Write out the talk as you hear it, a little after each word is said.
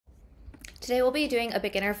Today we'll be doing a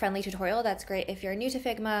beginner-friendly tutorial that's great if you're new to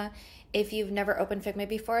Figma. If you've never opened Figma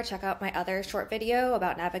before, check out my other short video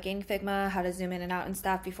about navigating Figma, how to zoom in and out and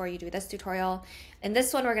stuff before you do this tutorial. In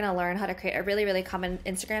this one, we're going to learn how to create a really common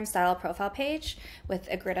Instagram style profile page with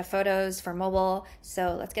a grid of photos for mobile.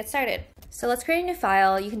 So let's get started. So let's create a new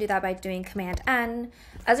file. You can do that by doing Command N.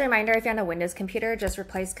 As a reminder, if you're on a Windows computer, just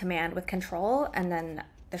replace Command with Control and then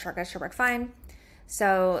the shortcut should work fine.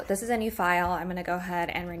 So this is a new file. I'm going to go ahead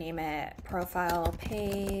and rename it profile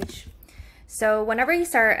page. So whenever you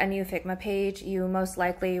start a new Figma page, you most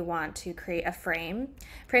likely want to create a frame.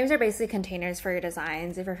 Frames are basically containers for your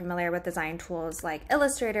designs. If you're familiar with design tools like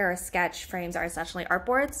Illustrator or Sketch, frames are essentially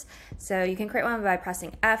artboards. So you can create one by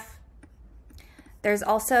pressing F. There's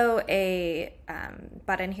also a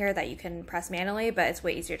button here that you can press manually, but it's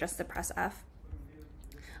way easier just to press F.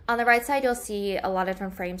 On the right side, you'll see a lot of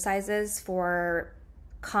different frame sizes for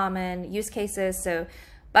common use cases. So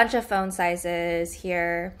bunch of phone sizes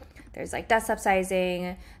here. There's like desktop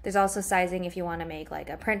sizing. There's also sizing if you want to make like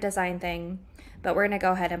a print design thing. But we're going to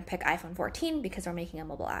go ahead and pick iPhone 14 because we're making a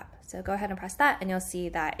mobile app. So go ahead and press that and you'll see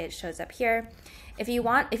that it shows up here. If you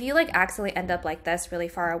like accidentally end up like this really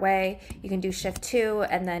far away, you can do Shift 2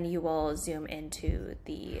 and then you will zoom into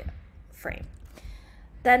the frame.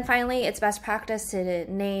 Then finally, it's best practice to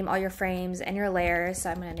name all your frames and your layers.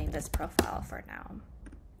 So I'm going to name this profile for now.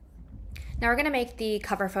 Now we're going to make the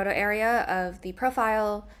cover photo area of the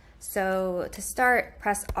profile. So to start,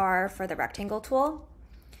 press R for the rectangle tool,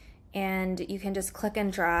 and you can just click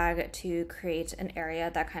and drag to create an area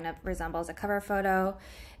that kind of resembles a cover photo.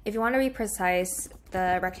 If you want to be precise,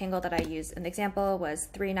 the rectangle that I used in the example was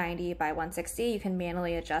 390 by 160. You can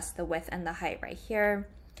manually adjust the width and the height right here.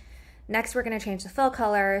 Next, we're going to change the fill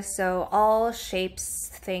color. So all shapes,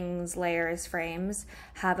 things, layers, frames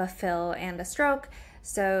have a fill and a stroke.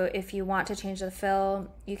 So if you want to change the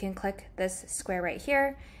fill, you can click this square right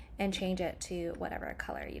here and change it to whatever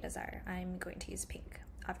color you desire. I'm going to use pink,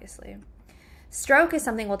 obviously. Stroke is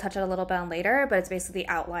something we'll touch on a little bit on later, but it's basically the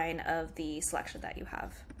outline of the selection that you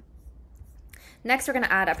have. Next, we're going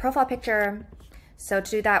to add a profile picture. So to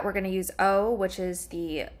do that, we're going to use O, which is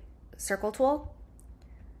the circle tool,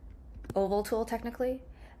 oval tool technically.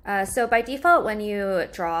 So by default, when you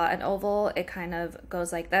draw an oval, it kind of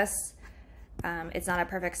goes like this. It's not a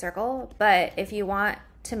perfect circle, but if you want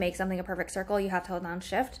to make something a perfect circle, you have to hold down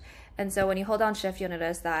Shift. And so when you hold down Shift, you'll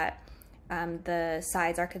notice that the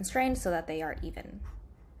sides are constrained so that they are even.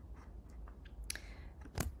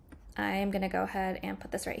 I'm going to go ahead and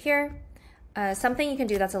put this right here. Something you can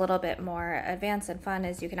do that's a little bit more advanced and fun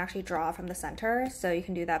is you can actually draw from the center. So you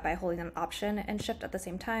can do that by holding an Option and Shift at the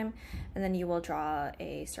same time, and then you will draw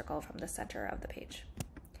a circle from the center of the page.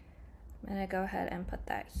 I'm going to go ahead and put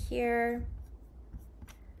that here.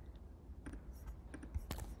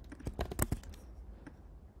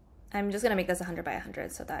 I'm just gonna make this 100 by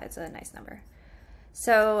 100 so that it's a nice number.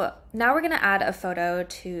 So now we're gonna add a photo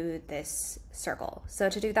to this circle. So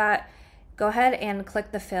to do that, go ahead and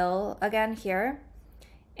click the fill again here,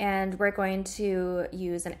 and we're going to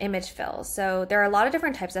use an image fill. So there are a lot of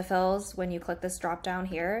different types of fills when you click this drop down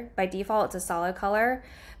here. By default, it's a solid color,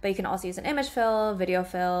 but you can also use an image fill, video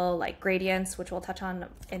fill, like gradients, which we'll touch on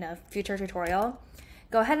in a future tutorial.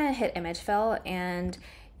 Go ahead and hit image fill, and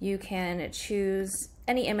you can choose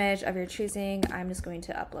any image of your choosing. I'm just going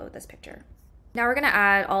to upload this picture. Now we're going to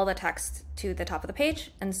add all the text to the top of the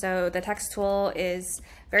page. And so the text tool is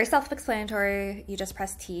very self-explanatory. You just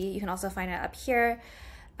press T. You can also find it up here.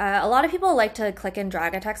 A lot of people like to click and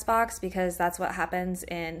drag a text box because that's what happens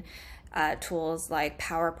in tools like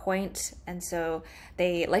PowerPoint. And so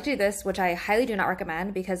they like to do this, which I highly do not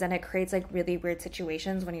recommend because then it creates like really weird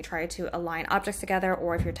situations when you try to align objects together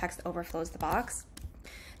or if your text overflows the box.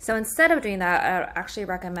 So instead of doing that, I would actually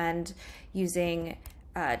recommend using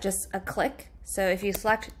just a click. So if you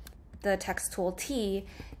select the text tool T,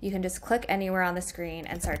 you can just click anywhere on the screen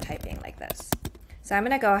and start typing like this. So I'm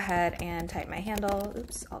going to go ahead and type my handle,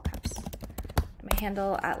 oops, all caps, my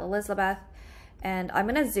handle at Elizabeth, and I'm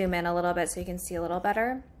going to zoom in a little bit so you can see a little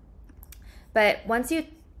better. But once you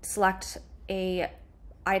select a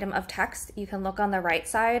item of text, you can look on the right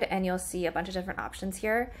side and you'll see a bunch of different options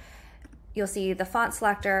here. You'll see the font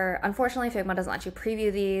selector. Unfortunately, Figma doesn't let you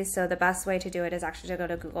preview these, so the best way to do it is actually to go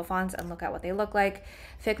to Google Fonts and look at what they look like.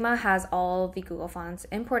 Figma has all the Google Fonts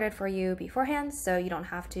imported for you beforehand, so you don't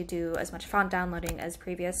have to do as much font downloading as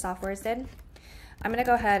previous softwares did. I'm gonna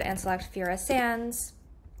go ahead and select Fira Sans,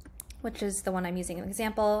 which is the one I'm using in the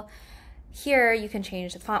example. Here, you can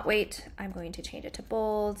change the font weight. I'm going to change it to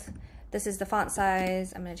bold. This is the font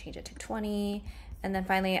size. I'm gonna change it to 20. And then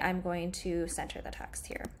finally, I'm going to center the text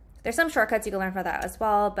here. There's some shortcuts you can learn for that as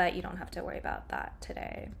well, but you don't have to worry about that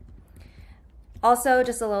today. Also,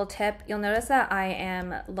 just a little tip, you'll notice that I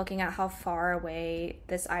am looking at how far away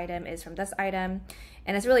this item is from this item,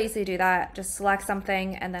 and it's really easy to do that. Just select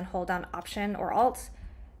something and then hold down Option or Alt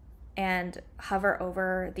and hover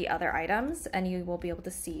over the other items, and you will be able to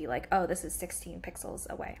see like, oh, this is 16 pixels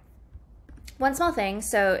away. One small thing,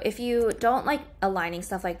 so if you don't like aligning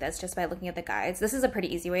stuff like this just by looking at the guides, this is a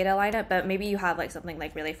pretty easy way to align it, but maybe you have like something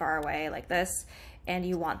like really far away like this, and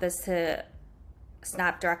you want this to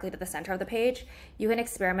snap directly to the center of the page, you can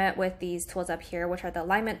experiment with these tools up here, which are the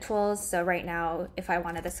alignment tools. So right now, if I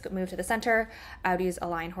wanted this to move to the center, I would use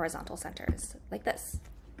align horizontal centers like this.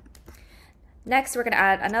 Next, we're going to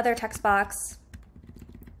add another text box.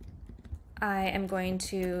 I am going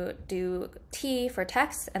to do T for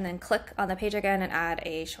text and then click on the page again and add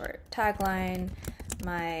a short tagline.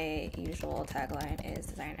 My usual tagline is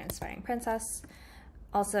Designer Inspiring Princess.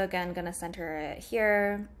 Also, again, going to center it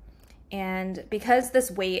here. And because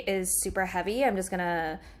this weight is super heavy, I'm just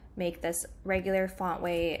gonna make this regular font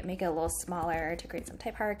weight, make it a little smaller to create some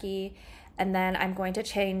type hierarchy. And then I'm going to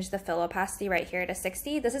change the fill opacity right here to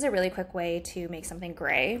 60. This is a really quick way to make something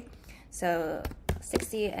gray. So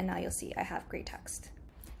 60, and now you'll see I have gray text.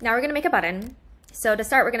 Now we're gonna make a button. So to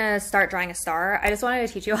start, we're gonna start drawing a star. I just wanted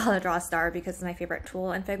to teach you how to draw a star because it's my favorite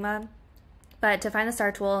tool in Figma. But to find the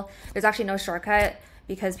star tool, there's actually no shortcut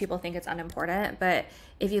because people think it's unimportant, but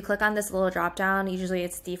if you click on this little drop down, usually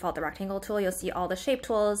it's default the rectangle tool, you'll see all the shape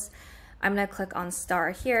tools. I'm gonna click on star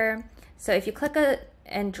here. So if you click it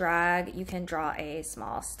and drag, you can draw a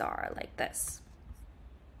small star like this.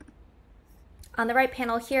 On the right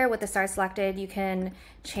panel here with the star selected, you can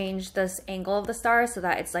change this angle of the star so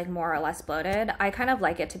that it's like more or less bloated. I kind of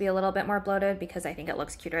like it to be a little bit more bloated because I think it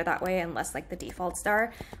looks cuter that way and less like the default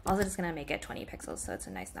star. Also just gonna make it 20 pixels so it's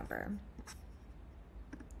a nice number.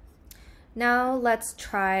 Now let's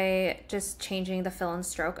try just changing the fill and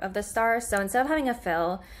stroke of the star. So instead of having a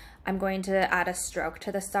fill, I'm going to add a stroke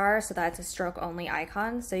to the star so that it's a stroke only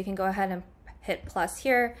icon. So you can go ahead and hit plus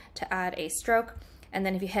here to add a stroke. And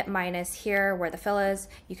then if you hit minus here where the fill is,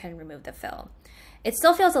 you can remove the fill. It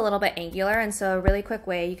still feels a little bit angular, and so a really quick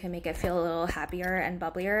way you can make it feel a little happier and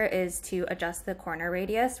bubblier is to adjust the corner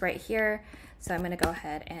radius right here. So I'm gonna go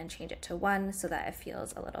ahead and change it to 1 so that it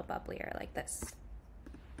feels a little bubblier like this.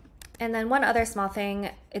 And then one other small thing,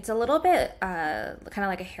 it's a little bit kind of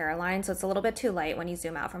like a hairline, so it's a little bit too light when you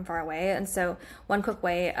zoom out from far away. And so one quick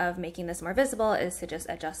way of making this more visible is to just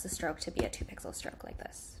adjust the stroke to be a 2 pixel stroke like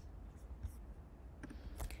this.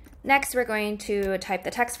 Next, we're going to type the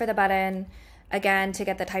text for the button. Again, to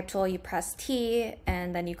get the type tool, you press T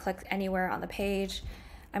and then you click anywhere on the page.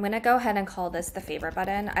 I'm gonna go ahead and call this the favorite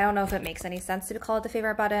button. I don't know if it makes any sense to call it the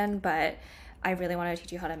favorite button, but I really want to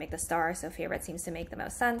teach you how to make the star, so favorite seems to make the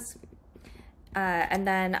most sense. And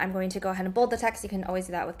then I'm going to go ahead and bold the text. You can always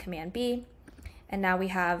do that with Command B. And now we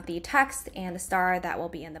have the text and the star that will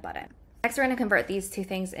be in the button. Next, we're going to convert these two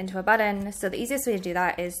things into a button. So the easiest way to do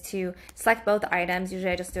that is to select both items.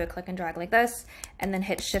 Usually I just do a click and drag like this, and then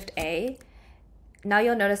hit Shift A. Now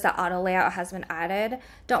you'll notice that auto layout has been added.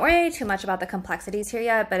 Don't worry too much about the complexities here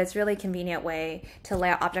yet, but it's really a convenient way to lay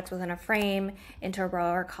out objects within a frame into a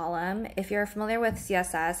row or column. If you're familiar with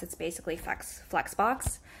CSS, it's basically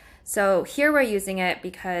Flexbox. So here we're using it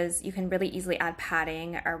because you can really easily add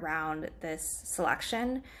padding around this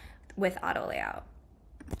selection with auto layout.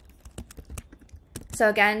 So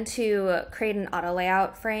again, to create an auto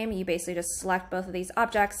layout frame, you basically just select both of these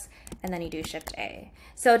objects and then you do Shift A.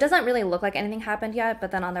 So it doesn't really look like anything happened yet,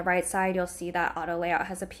 but then on the right side, you'll see that auto layout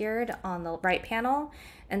has appeared on the right panel.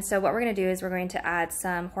 And so what we're gonna do is we're going to add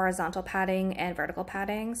some horizontal padding and vertical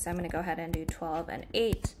padding. So I'm gonna go ahead and do 12 and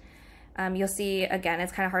 8. You'll see, again,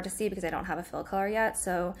 it's kind of hard to see because I don't have a fill color yet.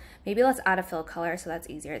 So maybe let's add a fill color so that's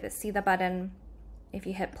easier to see the button. If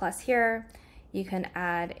you hit plus here, you can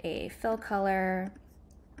add a fill color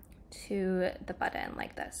to the button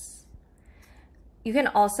like this. You can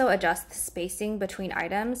also adjust the spacing between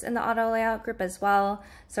items in the auto layout group as well.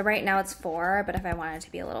 So right now it's 4, but if I wanted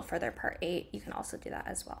to be a little further apart 8, you can also do that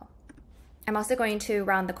as well. I'm also going to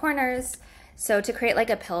round the corners. So to create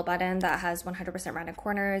like a pill button that has 100% rounded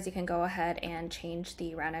corners, you can go ahead and change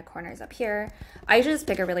the rounded corners up here. I usually just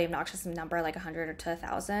pick a really obnoxious number like 100 to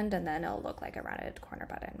 1000, and then it'll look like a rounded corner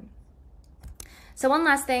button. So one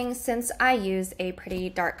last thing, since I use a pretty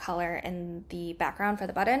dark color in the background for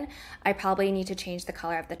the button, I probably need to change the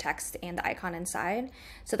color of the text and the icon inside.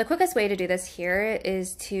 So the quickest way to do this here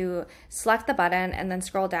is to select the button and then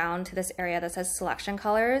scroll down to this area that says selection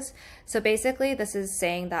colors. So basically this is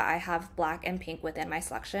saying that I have black and pink within my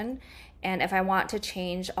selection. And if I want to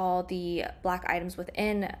change all the black items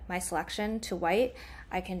within my selection to white,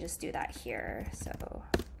 I can just do that here. So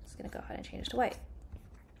I'm just gonna go ahead and change it to white.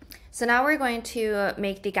 So now we're going to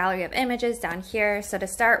make the gallery of images down here. So to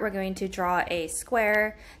start, we're going to draw a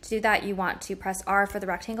square. To do that, you want to press R for the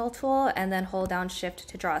rectangle tool and then hold down Shift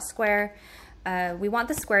to draw a square. We want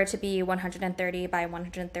the square to be 130 by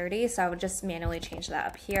 130, so I would just manually change that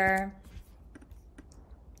up here.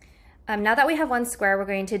 Now that we have one square, we're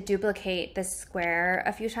going to duplicate this square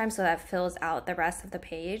a few times so that fills out the rest of the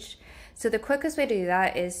page. So the quickest way to do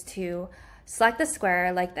that is to select the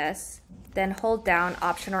square like this, then hold down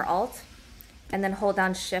Option or Alt, and then hold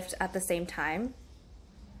down Shift at the same time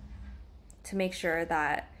to make sure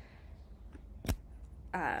that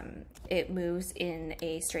it moves in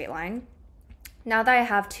a straight line. Now that I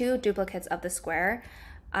have two duplicates of the square,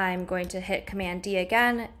 I'm going to hit Command D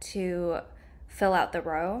again to fill out the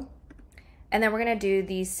row. And then we're going to do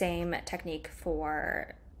the same technique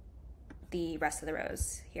for the rest of the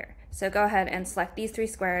rows here. So go ahead and select these three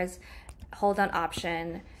squares, hold down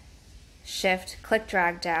Option, Shift, click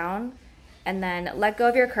drag down, and then let go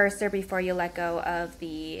of your cursor before you let go of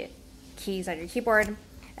the keys on your keyboard, and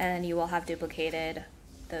then you will have duplicated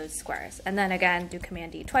those squares. And then again, do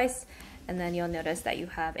Command D twice, and then you'll notice that you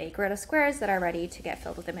have a grid of squares that are ready to get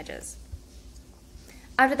filled with images.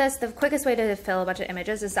 After this, the quickest way to fill a bunch of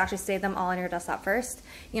images is to actually save them all on your desktop first.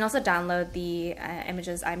 You can also download the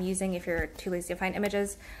images I'm using if you're too lazy to find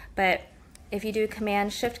images, but if you do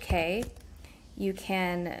Command Shift K, you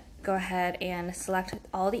can go ahead and select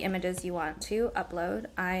all the images you want to upload.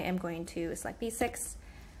 I am going to select these 6.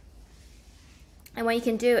 And what you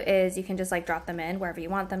can do is you can just like drop them in wherever you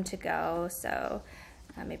want them to go. So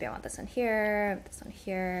maybe I want this one here, this one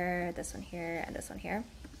here, this one here, and this one here.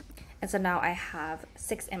 And so now I have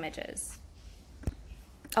 6 images.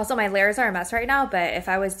 Also, my layers are a mess right now, but if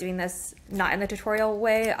I was doing this not in the tutorial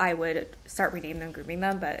way, I would start renaming them, grouping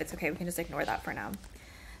them, but it's okay, we can just ignore that for now.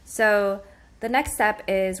 So the next step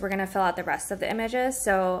is we're gonna fill out the rest of the images.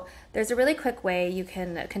 So there's a really quick way you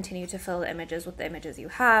can continue to fill the images with the images you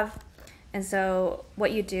have. And so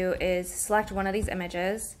what you do is select one of these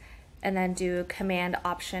images and then do Command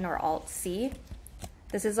Option or Alt C.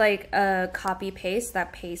 This is like a copy paste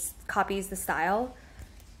that copies the style.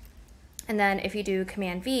 And then if you do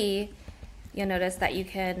Command V, you'll notice that you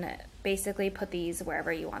can basically put these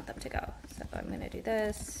wherever you want them to go. So I'm gonna do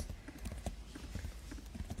this.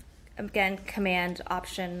 Again, Command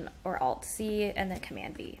Option or Alt C and then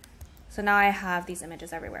Command V. So now I have these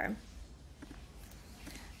images everywhere.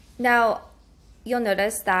 Now, you'll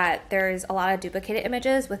notice that there's a lot of duplicated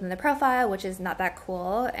images within the profile, which is not that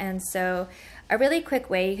cool. And so a really quick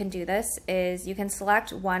way you can do this is you can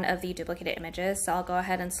select one of the duplicated images. So I'll go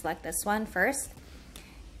ahead and select this one first.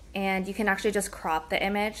 And you can actually just crop the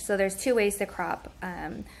image. So there's 2 ways to crop.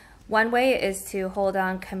 One way is to hold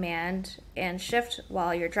down Command and Shift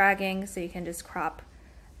while you're dragging, so you can just crop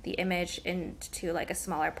the image into like a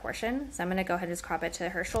smaller portion. So I'm gonna go ahead and just crop it to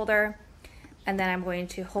her shoulder. And then I'm going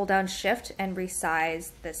to hold down Shift and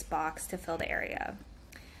resize this box to fill the area.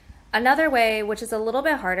 Another way, which is a little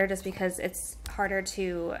bit harder just because it's harder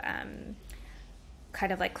to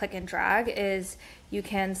kind of like click and drag, is you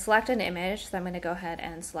can select an image. So I'm going to go ahead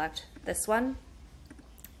and select this one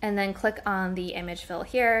and then click on the image fill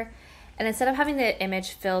here. And instead of having the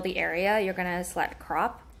image fill the area, you're going to select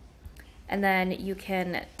crop. And then you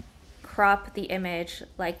can crop the image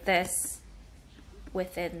like this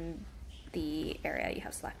within the area you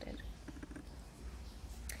have selected.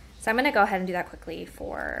 So I'm going to go ahead and do that quickly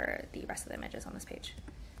for the rest of the images on this page.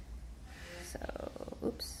 So,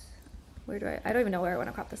 oops, where do I don't even know where I want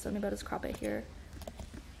to crop this, so maybe I'll just crop it here.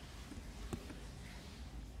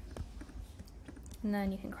 And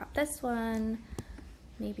then you can crop this one.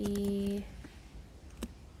 Maybe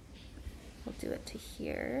we'll do it to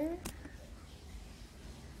here.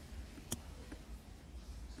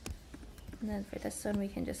 And then for this one, we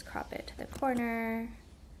can just crop it to the corner.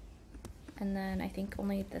 And then I think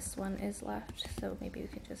only this one is left, so maybe we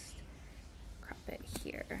can just crop it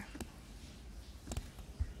here.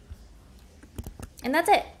 And that's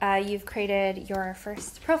it. You've created your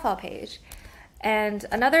first profile page. And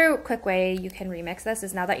another quick way you can remix this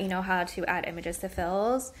is, now that you know how to add images to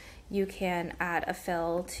fills, you can add a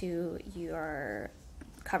fill to your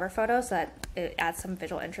cover photo so that it adds some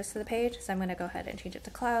visual interest to the page. So I'm going to go ahead and change it to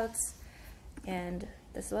clouds. And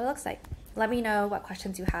this is what it looks like. Let me know what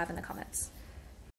questions you have in the comments.